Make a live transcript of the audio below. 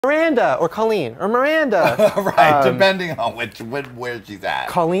Miranda or Colleen or Miranda. Right, depending on where she's at.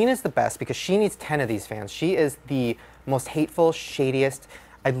 Colleen is the best because she needs 10 of these fans. She is the most hateful, shadiest.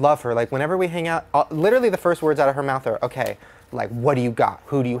 I love her. Like whenever we hang out, literally the first words out of her mouth are, okay, like what do you got?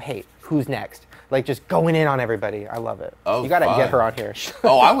 Who do you hate? Who's next? Like just going in on everybody. I love it. Oh, you gotta get her on here.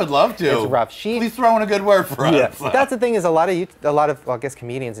 Oh, I would love to. It's rough. Please throw in a good word for us. But that's the thing is a lot of well, I guess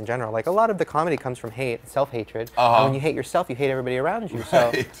comedians in general, like a lot of the comedy comes from hate, self-hatred. And when you hate yourself, you hate everybody around you.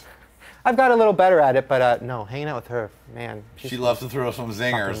 So I've got a little better at it, but no, hanging out with her, man. She loves to throw some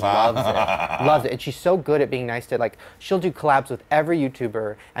zingers, huh? Loves it. Loves it. And she's so good at being nice to, like, she'll do collabs with every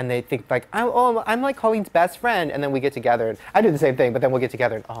YouTuber, and they think, like, I'm like Colleen's best friend, and then we get together, and I do the same thing, but then we'll get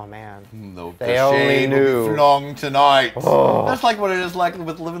together, and oh, man. They only knew. Will be flung tonight. Oh. That's like what it is like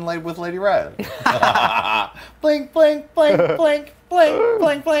with living late with Lady Red. Blink, blink, blink, blink, blink,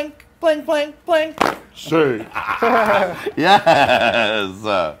 blink, blink, blink, blink, blink. Shade.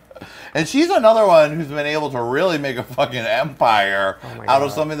 Yes. And she's another one who's been able to really make a fucking empire out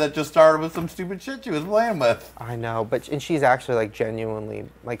of something that just started with some stupid shit she was playing with. I know, and she's actually like genuinely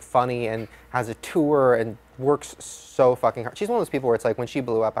like funny and has a tour and works so fucking hard. She's one of those people where it's like when she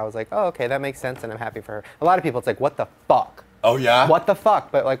blew up, I was like, oh, okay, that makes sense and I'm happy for her. A lot of people, it's like, what the fuck? Oh, yeah? What the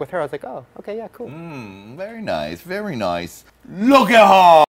fuck? But like with her, I was like, oh, okay, yeah, cool. Very nice, very nice. Look at her!